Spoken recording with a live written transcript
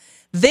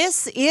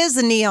This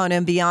is Neon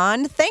and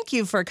Beyond. Thank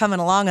you for coming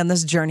along on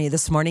this journey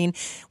this morning.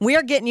 We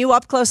are getting you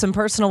up close and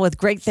personal with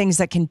great things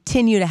that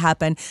continue to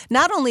happen.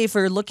 Not only if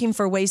you're looking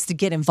for ways to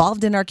get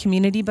involved in our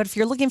community, but if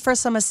you're looking for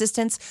some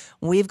assistance,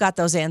 we've got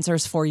those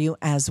answers for you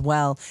as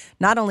well.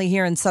 Not only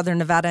here in Southern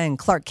Nevada and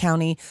Clark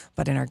County,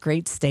 but in our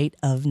great state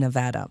of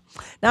Nevada.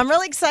 Now, I'm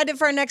really excited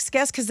for our next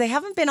guest because they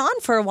haven't been on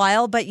for a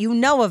while, but you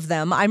know of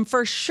them. I'm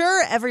for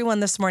sure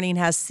everyone this morning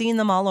has seen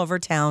them all over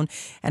town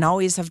and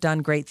always have done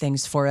great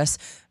things for us.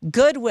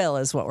 Goodwill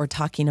is what we're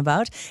talking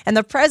about. And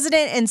the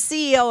president and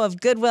CEO of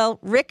Goodwill,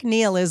 Rick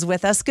Neal, is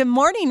with us. Good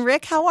morning,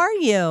 Rick. How are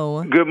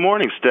you? Good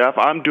morning, Steph.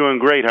 I'm doing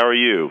great. How are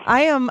you?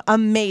 I am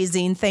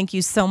amazing. Thank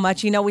you so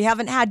much. You know, we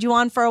haven't had you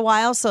on for a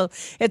while, so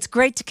it's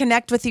great to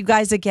connect with you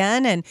guys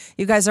again. And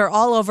you guys are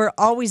all over,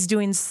 always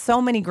doing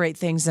so many great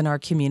things in our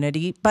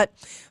community. But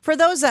for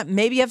those that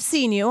maybe have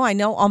seen you, I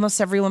know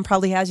almost everyone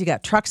probably has. You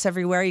got trucks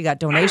everywhere. You got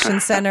donation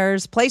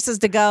centers, places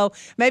to go,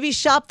 maybe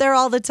shop there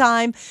all the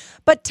time.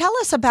 But tell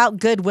us about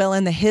Goodwill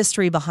and the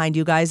history behind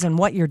you guys and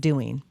what you're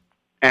doing.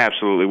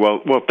 Absolutely.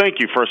 Well, thank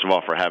you, first of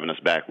all, for having us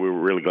back. We're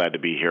really glad to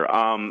be here.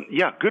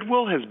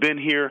 Goodwill has been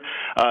here.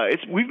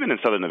 We've been in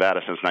Southern Nevada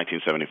since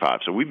 1975,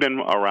 so we've been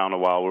around a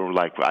while. We're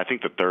I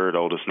think the third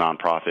oldest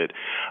nonprofit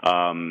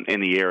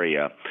in the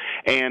area.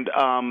 And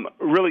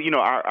really,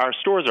 our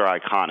stores are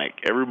iconic.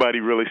 Everybody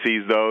really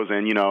sees those,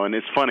 and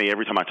it's funny,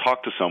 every time I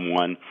talk to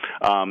someone,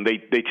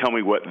 they tell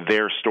me what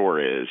their store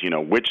is,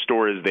 which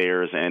store is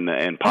theirs,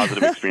 and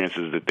positive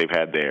experiences that they've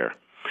had there.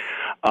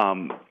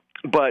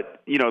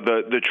 But,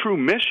 the true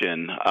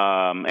mission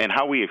and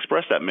how we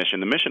express that mission,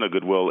 the mission of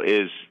Goodwill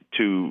is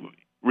to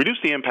reduce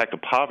the impact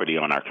of poverty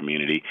on our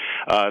community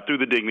through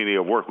the dignity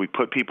of work. We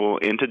put people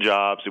into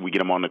jobs and we get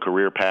them on the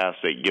career path,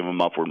 they give them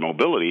upward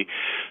mobility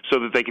so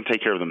that they can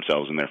take care of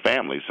themselves and their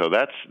families. So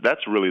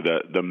that's really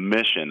the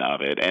mission of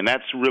it, and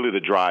that's really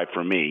the drive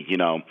for me.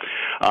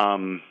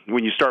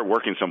 When you start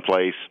working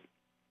someplace,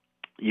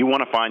 you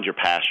want to find your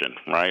passion,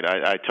 right?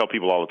 I tell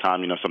people all the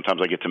time, sometimes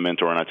I get to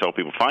mentor and I tell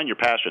people, find your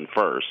passion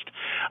first,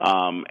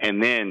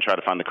 and then try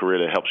to find the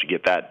career that helps you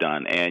get that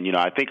done. And,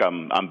 I think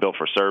I'm built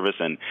for service,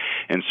 and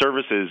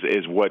service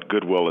is what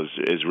Goodwill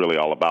is really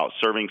all about,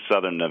 serving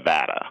Southern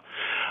Nevada.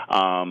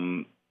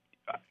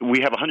 We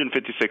have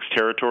 156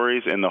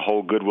 territories in the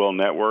whole Goodwill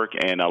network,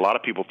 and a lot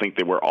of people think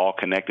that we're all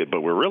connected,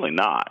 but we're really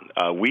not.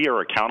 We are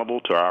accountable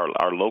to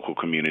our local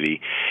community,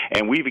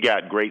 and we've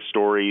got great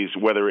stories,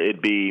 whether it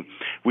be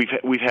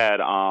we've had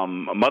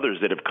mothers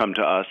that have come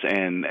to us,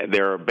 and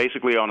they're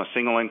basically on a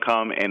single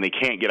income, and they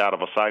can't get out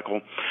of a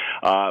cycle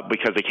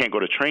because they can't go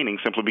to training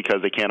simply because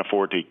they can't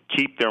afford to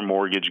keep their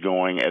mortgage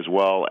going as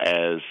well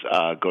as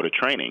go to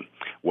training.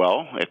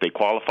 Well, if they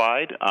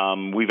qualified,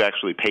 we've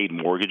actually paid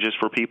mortgages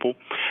for people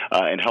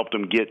and helped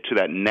them get to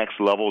that next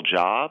level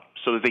job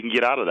so that they can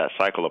get out of that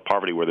cycle of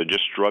poverty where they're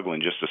just struggling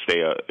just to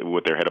stay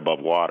with their head above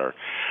water.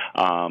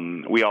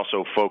 We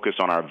also focus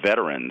on our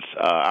veterans.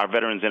 Our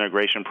Veterans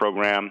Integration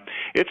Program,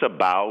 it's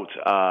about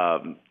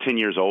 10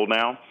 years old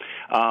now.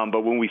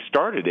 But when we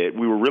started it,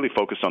 we were really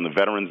focused on the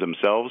veterans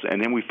themselves,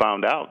 and then we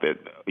found out that,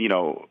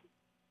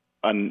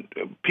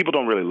 people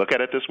don't really look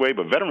at it this way,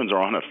 but veterans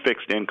are on a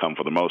fixed income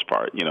for the most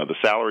part. The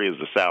salary is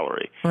the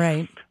salary.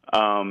 Right.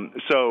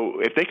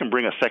 So if they can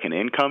bring a second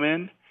income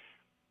in,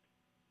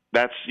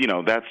 that's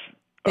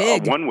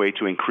one way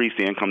to increase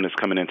the income that's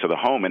coming into the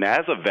home. And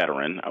as a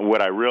veteran,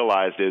 what I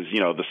realized is,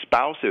 the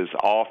spouses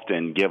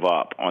often give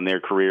up on their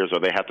careers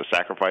or they have to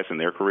sacrifice in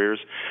their careers.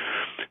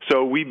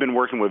 So we've been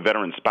working with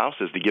veteran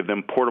spouses to give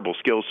them portable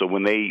skills so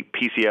when they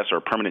PCS or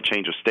permanent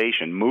change of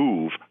station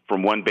move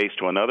from one base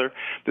to another,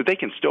 that they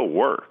can still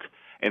work.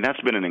 And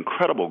that's been an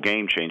incredible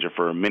game changer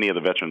for many of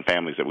the veteran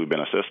families that we've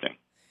been assisting.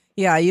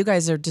 Yeah, you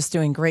guys are just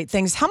doing great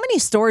things. How many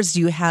stores do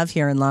you have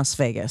here in Las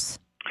Vegas?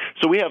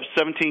 So we have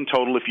 17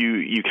 total if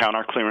you count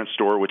our clearance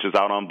store, which is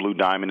out on Blue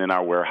Diamond in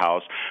our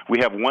warehouse. We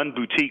have one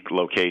boutique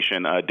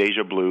location,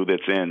 Deja Blue,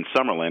 that's in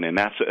Summerlin, and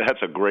that's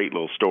a great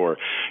little store.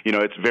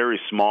 It's very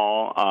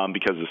small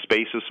because the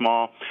space is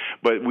small,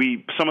 but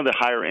some of the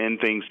higher end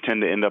things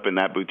tend to end up in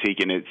that boutique,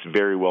 and it's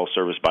very well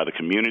serviced by the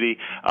community,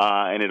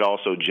 and it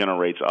also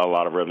generates a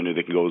lot of revenue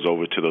that goes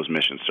over to those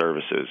mission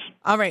services.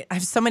 All right, I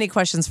have so many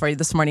questions for you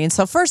this morning.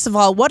 So first of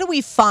all, what do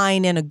we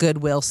find in a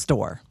Goodwill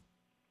store?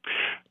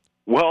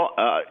 Well,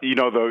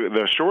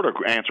 the shorter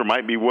answer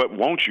might be, what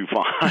won't you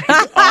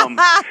find?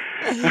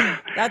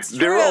 That's true.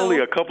 There are only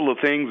a couple of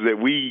things that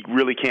we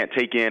really can't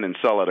take in and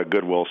sell at a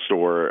Goodwill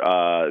store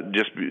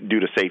just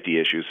due to safety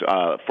issues.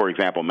 For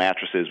example,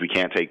 mattresses, we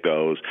can't take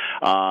those,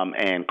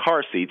 and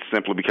car seats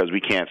simply because we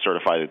can't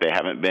certify that they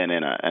haven't been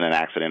in an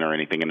accident or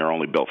anything, and they're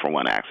only built for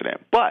one accident.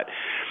 But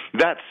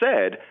that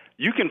said,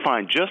 you can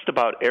find just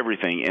about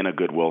everything in a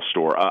Goodwill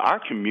store. Our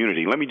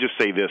community, let me just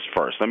say this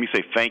first. Let me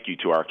say thank you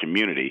to our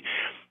community.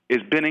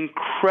 Has been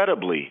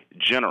incredibly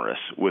generous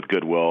with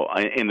Goodwill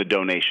in the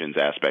donations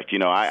aspect.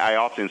 I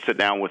often sit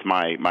down with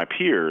my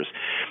peers,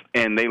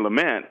 and they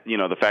lament,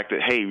 the fact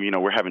that, hey,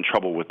 we're having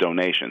trouble with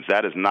donations.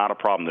 That is not a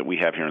problem that we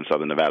have here in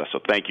Southern Nevada, so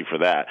thank you for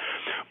that.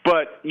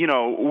 But,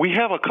 we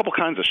have a couple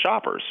kinds of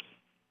shoppers.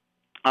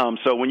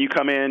 So when you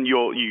come in,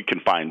 you can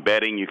find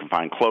bedding, you can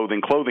find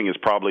clothing. Clothing is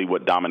probably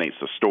what dominates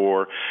the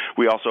store.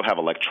 We also have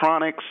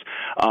electronics,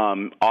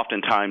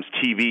 oftentimes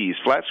TVs.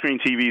 Flat screen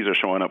TVs are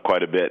showing up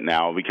quite a bit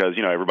now because,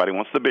 everybody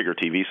wants the bigger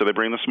TV, so they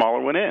bring the smaller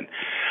one in.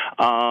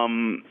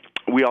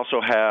 We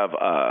also have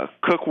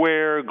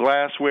cookware,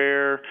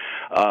 glassware,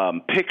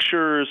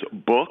 pictures,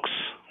 books,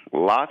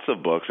 lots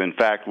of books. In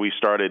fact, we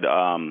started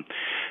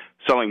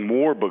selling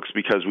more books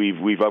because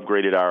we've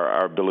upgraded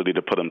our ability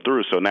to put them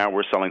through. So now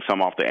we're selling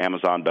some off the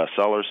Amazon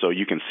bestsellers. So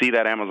you can see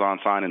that Amazon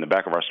sign in the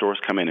back of our stores.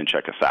 Come in and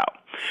check us out.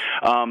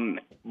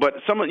 But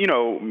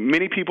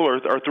many people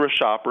are thrift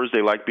shoppers.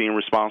 They like being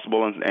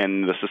responsible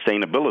and the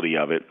sustainability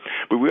of it.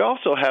 But we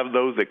also have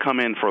those that come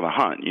in for the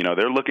hunt.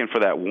 They're looking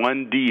for that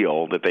one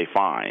deal that they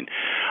find.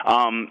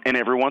 And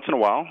every once in a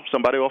while,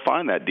 somebody will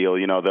find that deal.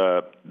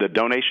 The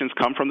donations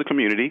come from the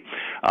community.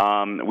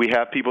 We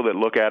have people that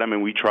look at them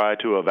and we try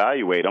to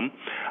evaluate them.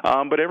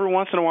 But every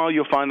once in a while,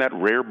 you'll find that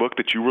rare book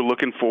that you were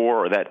looking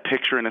for or that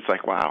picture, and it's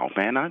like, wow,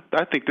 man,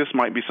 I think this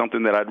might be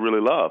something that I'd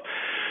really love.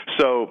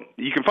 So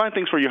you can find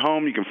things for your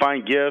home. You can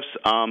find gifts.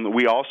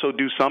 We also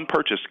do some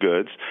purchased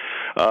goods.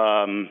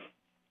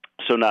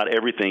 So not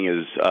everything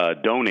is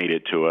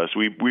donated to us.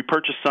 We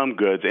purchase some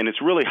goods, and it's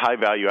really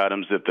high-value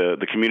items that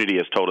the community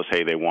has told us,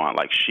 hey, they want,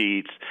 like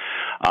sheets,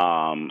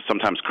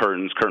 sometimes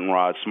curtains, curtain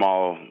rods,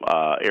 small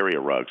area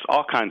rugs,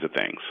 all kinds of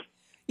things.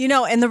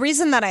 And the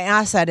reason that I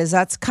ask that is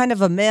that's kind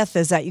of a myth,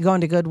 is that you go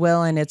into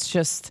Goodwill and it's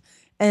just,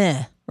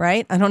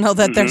 right? I don't know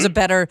that there's a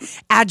better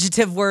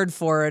adjective word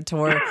for it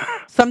or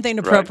something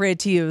appropriate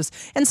to use.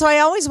 And so I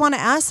always want to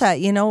ask that,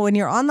 when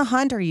you're on the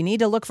hunt or you need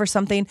to look for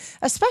something,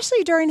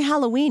 especially during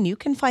Halloween, you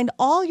can find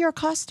all your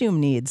costume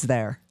needs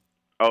there.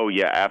 Oh,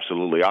 yeah,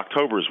 absolutely.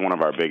 October is one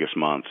of our biggest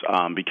months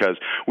because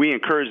we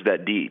encourage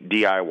that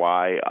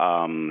DIY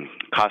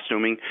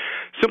costuming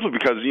simply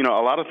because,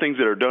 a lot of things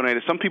that are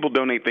donated, some people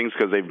donate things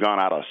because they've gone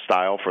out of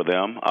style for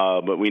them,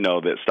 but we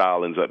know that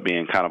style ends up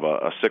being kind of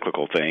a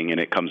cyclical thing and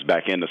it comes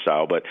back into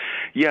style. But,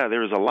 yeah,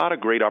 there's a lot of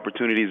great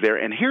opportunities there.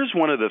 And here's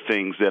one of the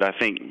things that I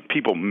think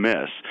people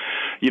miss,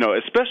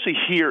 especially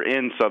here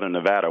in Southern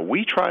Nevada.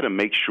 We try to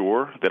make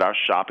sure that our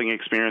shopping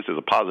experience is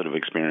a positive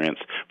experience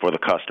for the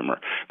customer.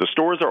 The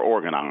stores are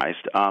organized.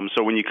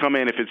 So when you come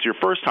in, if it's your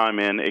first time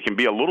in, it can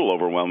be a little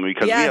overwhelming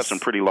because we have some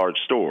pretty large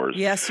stores.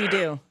 Yes, you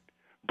do.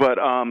 But,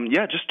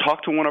 just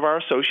talk to one of our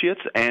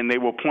associates, and they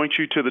will point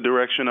you to the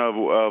direction of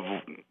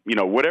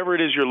whatever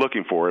it is you're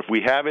looking for. If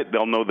we have it,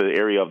 they'll know the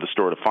area of the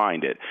store to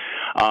find it.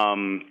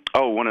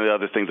 One of the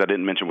other things I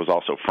didn't mention was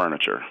also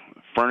furniture.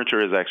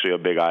 Furniture is actually a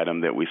big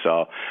item that we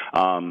sell.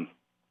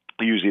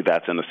 Usually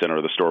that's in the center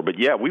of the store. But,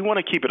 yeah, we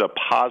want to keep it a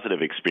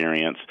positive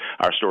experience.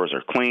 Our stores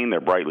are clean.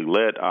 They're brightly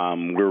lit.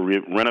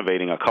 We're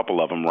renovating a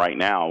couple of them right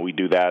now. We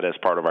do that as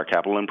part of our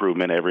capital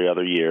improvement every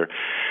other year.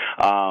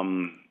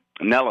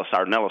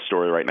 Our Nellis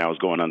store right now is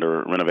going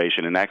under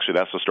renovation, and actually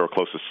that's the store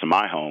closest to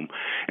my home,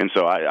 and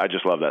so I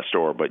just love that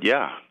store. But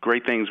yeah,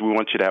 great things. We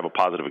want you to have a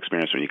positive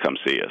experience when you come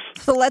see us.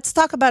 So let's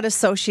talk about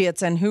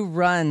associates and who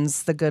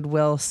runs the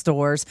Goodwill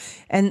stores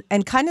and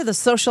kind of the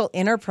social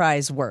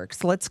enterprise work.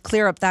 So let's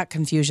clear up that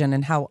confusion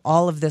and how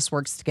all of this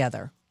works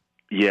together.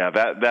 Yeah,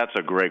 that's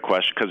a great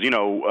question because,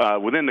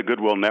 within the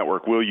Goodwill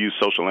network, we'll use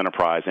social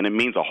enterprise, and it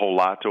means a whole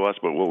lot to us,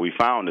 but what we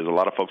found is a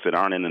lot of folks that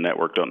aren't in the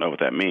network don't know what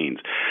that means.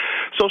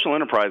 Social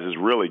enterprise is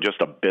really just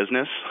a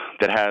business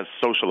that has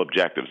social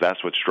objectives.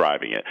 That's what's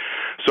driving it.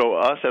 So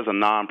us as a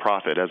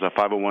nonprofit, as a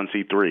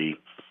 501c3,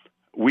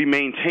 we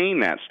maintain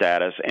that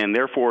status, and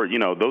therefore,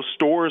 those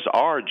stores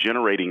are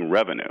generating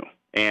revenue.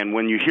 And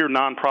when you hear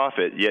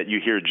nonprofit, yet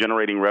you hear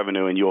generating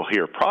revenue and you'll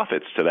hear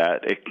profits to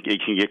that,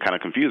 it can get kind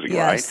of confusing,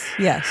 right?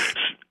 Yes.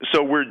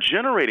 So we're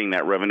generating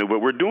that revenue, but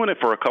we're doing it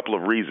for a couple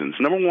of reasons.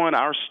 Number one,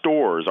 our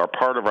stores are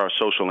part of our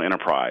social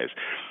enterprise.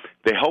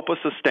 They help us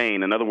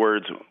sustain. In other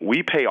words,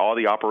 we pay all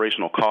the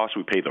operational costs.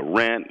 We pay the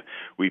rent.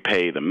 We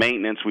pay the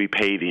maintenance. We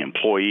pay the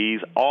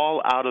employees,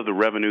 all out of the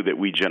revenue that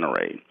we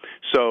generate.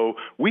 So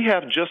we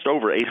have just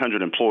over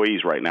 800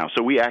 employees right now.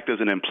 So we act as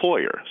an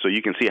employer. So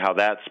you can see how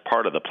that's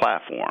part of the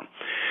platform.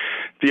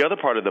 The other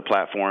part of the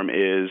platform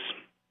is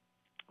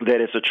that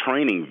it's a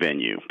training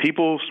venue.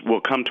 People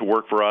will come to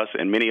work for us,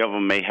 and many of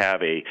them may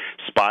have a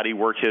spotty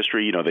work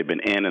history. They've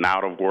been in and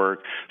out of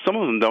work. Some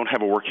of them don't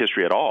have a work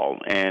history at all.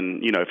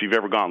 And, if you've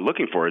ever gone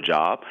looking for a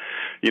job,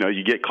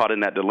 you get caught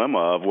in that dilemma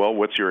of, well,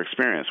 what's your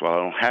experience? Well, I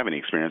don't have any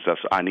experience.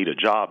 I need a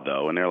job,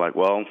 though. And they're like,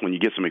 well, when you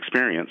get some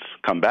experience,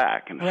 come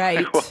back. And right.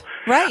 Like, well,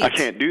 right. I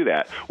can't do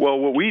that. Well,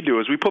 what we do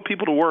is we put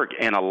people to work,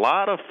 and a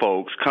lot of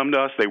folks come to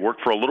us. They work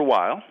for a little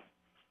while,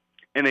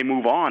 and they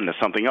move on to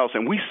something else,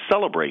 and we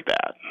celebrate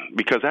that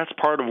because that's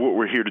part of what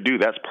we're here to do.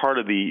 That's part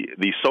of the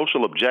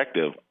social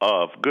objective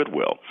of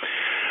Goodwill.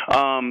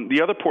 The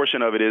other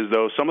portion of it is,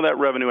 though, some of that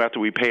revenue after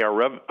we pay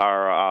our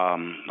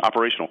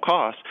operational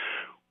costs,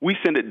 we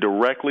send it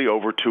directly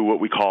over to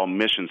what we call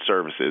mission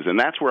services, and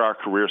that's where our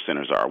career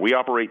centers are. We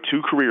operate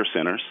 2 career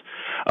centers,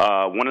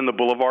 one in the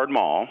Boulevard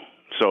Mall.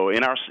 So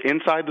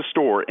inside the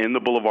store in the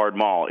Boulevard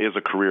Mall is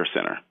a career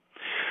center.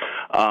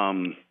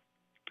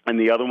 and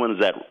the other one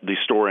is at the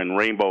store in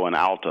Rainbow and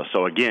Alta.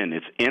 So, again,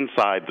 it's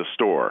inside the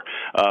store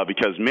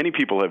because many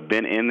people have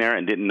been in there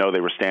and didn't know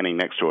they were standing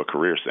next to a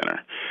career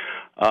center.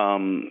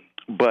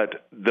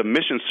 But the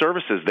mission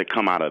services that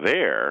come out of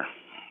there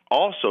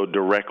also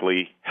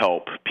directly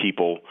help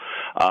people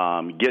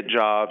get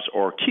jobs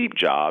or keep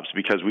jobs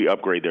because we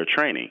upgrade their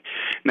training.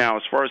 Now,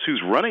 as far as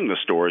who's running the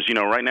stores,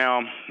 right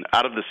now,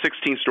 out of the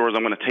 16 stores,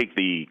 I'm going to take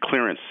the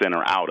clearance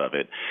center out of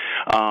it.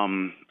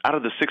 Out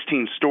of the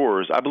 16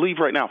 stores, I believe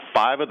right now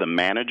 5 of the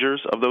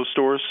managers of those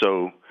stores,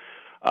 so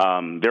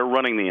they're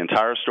running the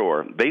entire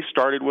store. They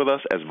started with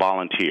us as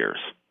volunteers.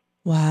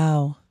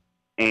 Wow.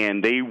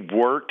 And they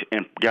worked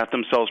and got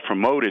themselves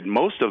promoted,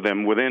 most of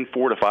them within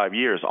 4 to 5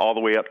 years, all the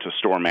way up to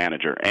store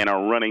manager, and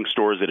are running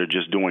stores that are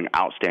just doing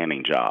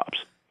outstanding jobs.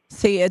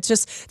 See, it's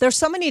just, there's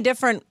so many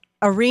different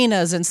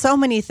arenas and so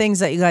many things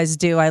that you guys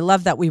do. I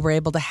love that we were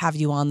able to have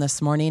you on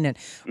this morning. And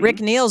Rick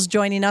Neal's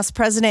joining us,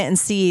 President and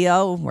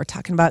CEO. We're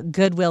talking about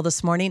Goodwill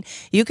this morning.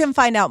 You can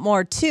find out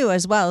more, too,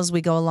 as well as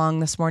we go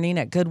along this morning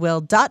at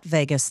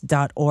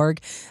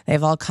goodwill.vegas.org. They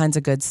have all kinds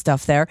of good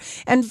stuff there.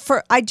 And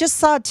I just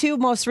saw, too,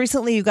 most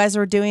recently you guys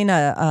were doing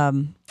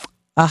a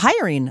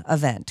hiring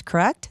event,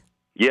 correct?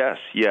 Yes.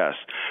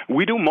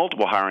 We do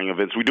multiple hiring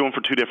events. We do them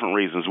for 2 different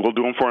reasons. We'll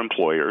do them for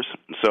employers.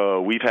 So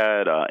we've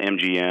had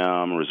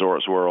MGM,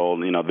 Resorts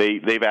World.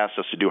 They've asked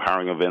us to do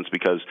hiring events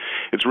because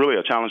it's really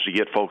a challenge to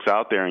get folks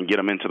out there and get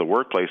them into the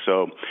workplace.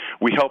 So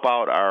we help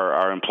out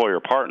our employer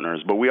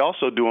partners, but we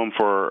also do them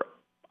for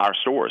our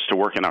stores, to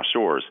work in our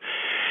stores.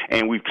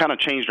 And we've kind of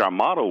changed our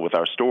model with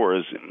our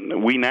stores.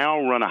 We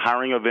now run a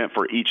hiring event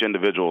for each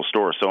individual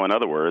store. So in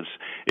other words,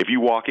 if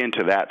you walk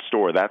into that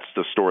store, that's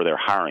the store they're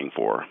hiring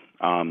for.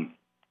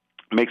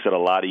 Makes it a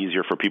lot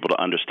easier for people to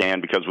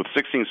understand because with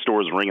 16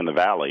 stores ringing the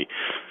valley,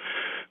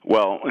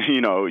 well,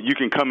 you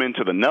can come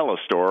into the Nella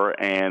store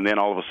and then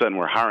all of a sudden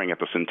we're hiring at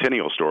the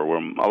Centennial store where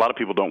a lot of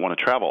people don't want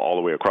to travel all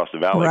the way across the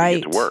valley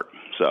to get to work.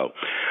 So,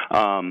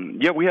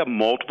 we have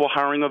multiple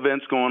hiring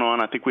events going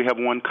on. I think we have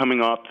one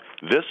coming up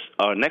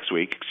next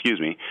week,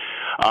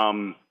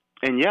 And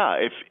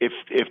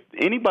if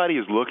anybody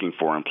is looking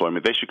for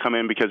employment, they should come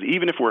in because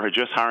even if we're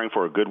just hiring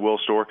for a Goodwill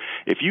store,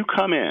 if you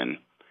come in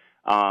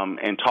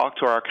and talk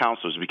to our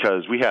counselors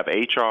because we have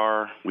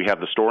HR, we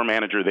have the store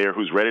manager there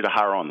who's ready to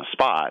hire on the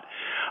spot,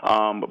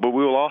 but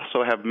we will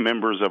also have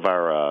members of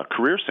our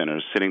career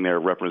centers sitting there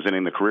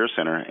representing the career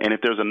center. And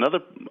if there's another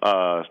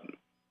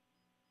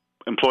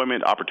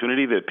employment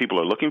opportunity that people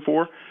are looking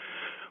for,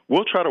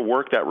 we'll try to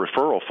work that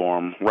referral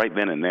form right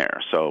then and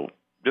there. So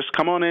just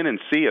come on in and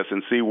see us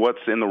and see what's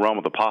in the realm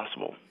of the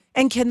possible.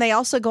 And can they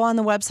also go on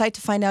the website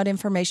to find out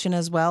information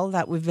as well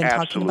that we've been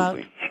talking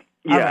about?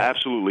 Yeah,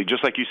 absolutely.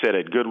 Just like you said,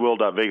 at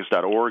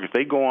goodwill.vegas.org, if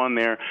they go on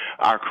there,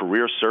 our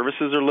career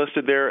services are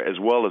listed there, as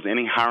well as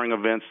any hiring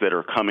events that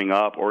are coming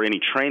up or any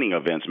training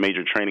events,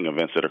 major training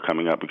events that are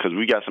coming up, because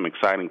we got some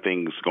exciting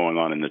things going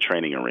on in the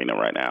training arena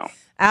right now.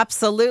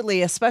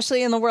 Absolutely,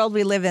 especially in the world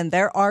we live in.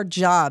 There are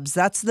jobs.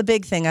 That's the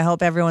big thing. I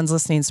hope everyone's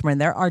listening this morning.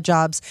 There are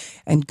jobs,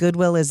 and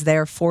Goodwill is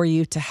there for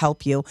you to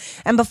help you.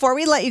 And before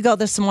we let you go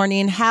this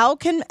morning, how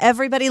can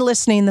everybody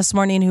listening this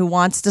morning who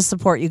wants to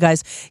support you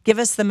guys give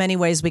us the many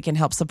ways we can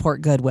help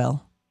support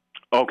Goodwill?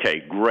 Okay,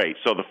 great.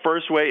 So the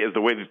first way is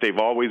the way that they've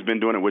always been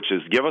doing it, which is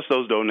give us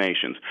those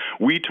donations.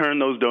 We turn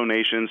those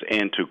donations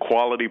into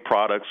quality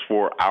products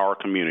for our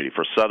community,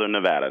 for Southern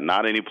Nevada,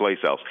 not any place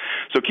else.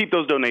 So keep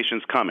those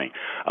donations coming.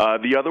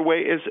 The other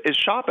way is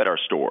shop at our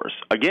stores.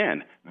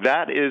 Again,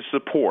 that is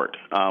support.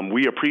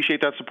 We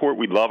appreciate that support.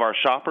 We love our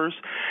shoppers,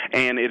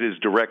 and it is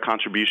direct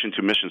contribution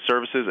to mission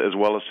services as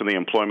well as to the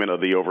employment of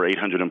the over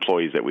 800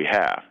 employees that we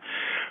have.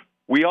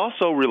 We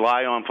also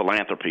rely on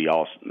philanthropy,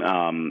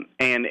 and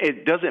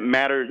it doesn't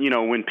matter,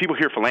 when people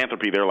hear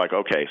philanthropy, they're like,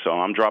 okay, so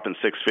I'm dropping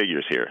 6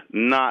 figures here.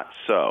 Not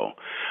so.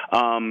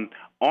 On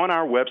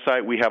our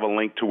website, we have a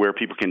link to where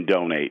people can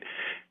donate.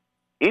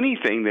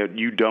 Anything that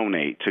you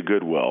donate to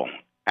Goodwill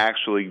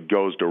actually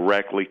goes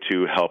directly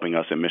to helping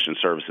us in mission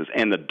services,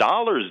 and the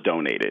dollars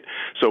donated.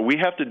 So we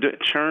have to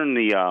turn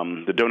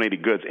the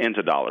donated goods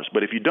into dollars.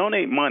 But if you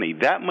donate money,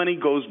 that money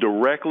goes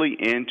directly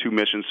into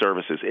mission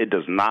services. It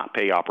does not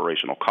pay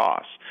operational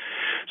costs.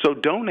 So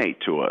donate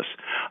to us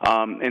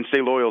and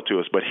stay loyal to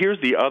us. But here's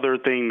the other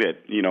thing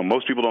that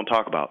most people don't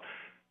talk about.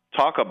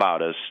 Talk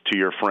about us to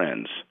your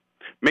friends.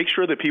 Make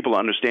sure that people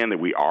understand that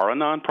we are a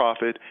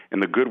nonprofit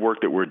and the good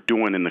work that we're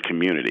doing in the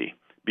community.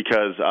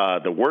 Because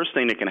the worst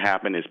thing that can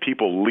happen is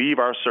people leave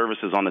our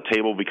services on the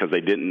table because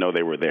they didn't know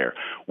they were there.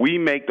 We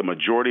make the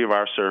majority of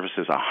our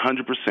services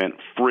 100%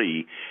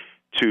 free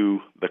to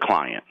the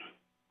client.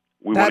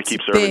 We want to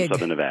keep serving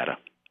Southern Nevada.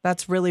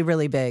 That's really,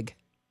 really big.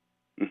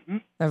 Mm-hmm.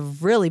 They're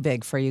really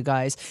big for you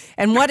guys.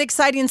 And what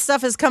exciting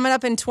stuff is coming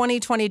up in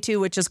 2022,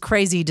 which is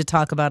crazy to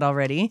talk about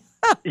already.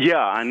 Yeah,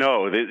 I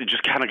know. It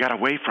just kind of got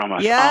away from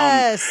us.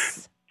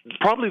 Yes.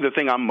 Probably the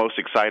thing I'm most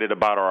excited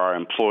about are our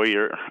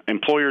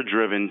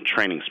employer-driven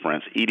training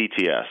sprints,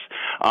 EDTS.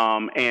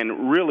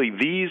 And really,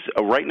 these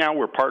right now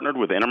we're partnered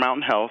with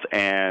Intermountain Health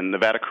and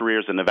Nevada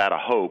Careers and Nevada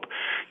Hope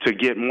to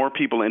get more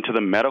people into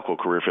the medical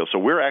career field. So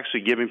we're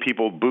actually giving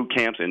people boot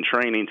camps and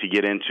training to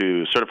get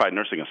into certified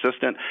nursing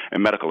assistant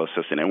and medical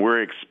assistant, and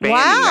we're expanding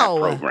that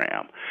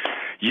program.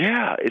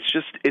 Yeah,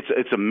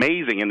 it's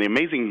amazing, and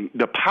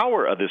the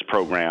power of this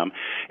program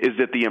is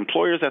that the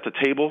employers at the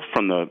table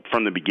from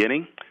the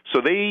beginning. So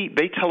they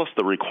tell us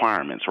the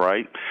requirements,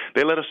 right?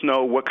 They let us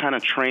know what kind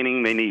of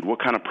training they need, what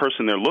kind of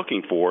person they're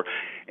looking for,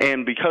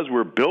 and because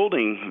we're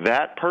building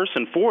that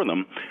person for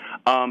them,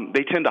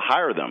 they tend to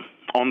hire them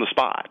on the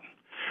spot.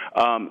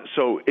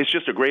 So it's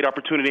just a great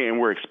opportunity, and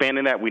we're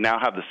expanding that. We now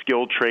have the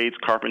skilled trades,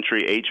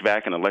 carpentry,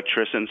 HVAC, and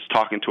electricians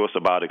talking to us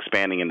about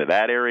expanding into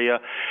that area,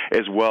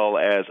 as well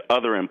as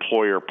other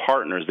employer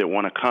partners that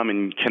want to come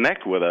and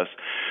connect with us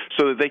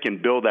so that they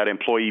can build that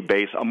employee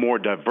base, a more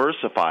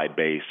diversified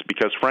base,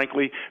 because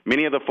frankly,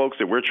 many of the folks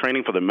that we're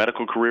training for the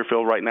medical career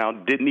field right now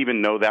didn't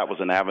even know that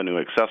was an avenue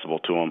accessible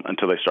to them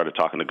until they started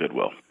talking to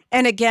Goodwill.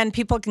 And again,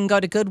 people can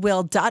go to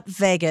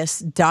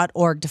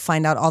goodwill.vegas.org to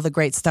find out all the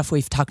great stuff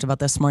we've talked about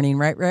this morning,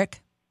 right, Rick?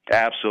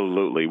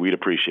 Absolutely. We'd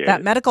appreciate it.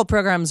 That medical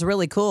program is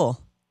really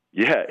cool.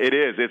 Yeah, it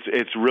is.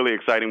 It's really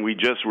exciting.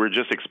 We're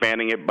just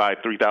expanding it by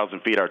 3,000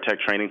 feet, our tech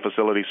training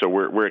facility, so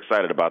we're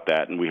excited about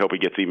that, and we hope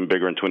it gets even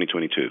bigger in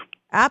 2022.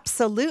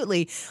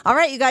 Absolutely. All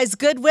right, you guys,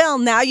 Goodwill,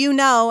 now you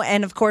know,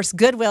 and of course,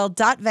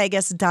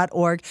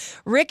 goodwill.vegas.org.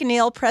 Rick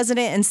Neal,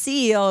 President and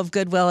CEO of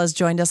Goodwill, has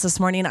joined us this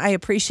morning. I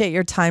appreciate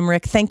your time,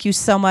 Rick. Thank you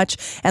so much,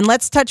 and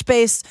let's touch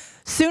base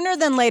sooner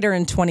than later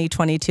in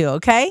 2022,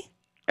 okay?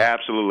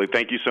 Absolutely.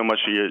 Thank you so much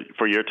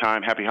for your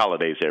time. Happy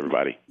holidays to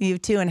everybody. You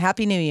too, and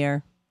Happy New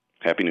Year.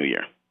 Happy New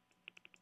Year.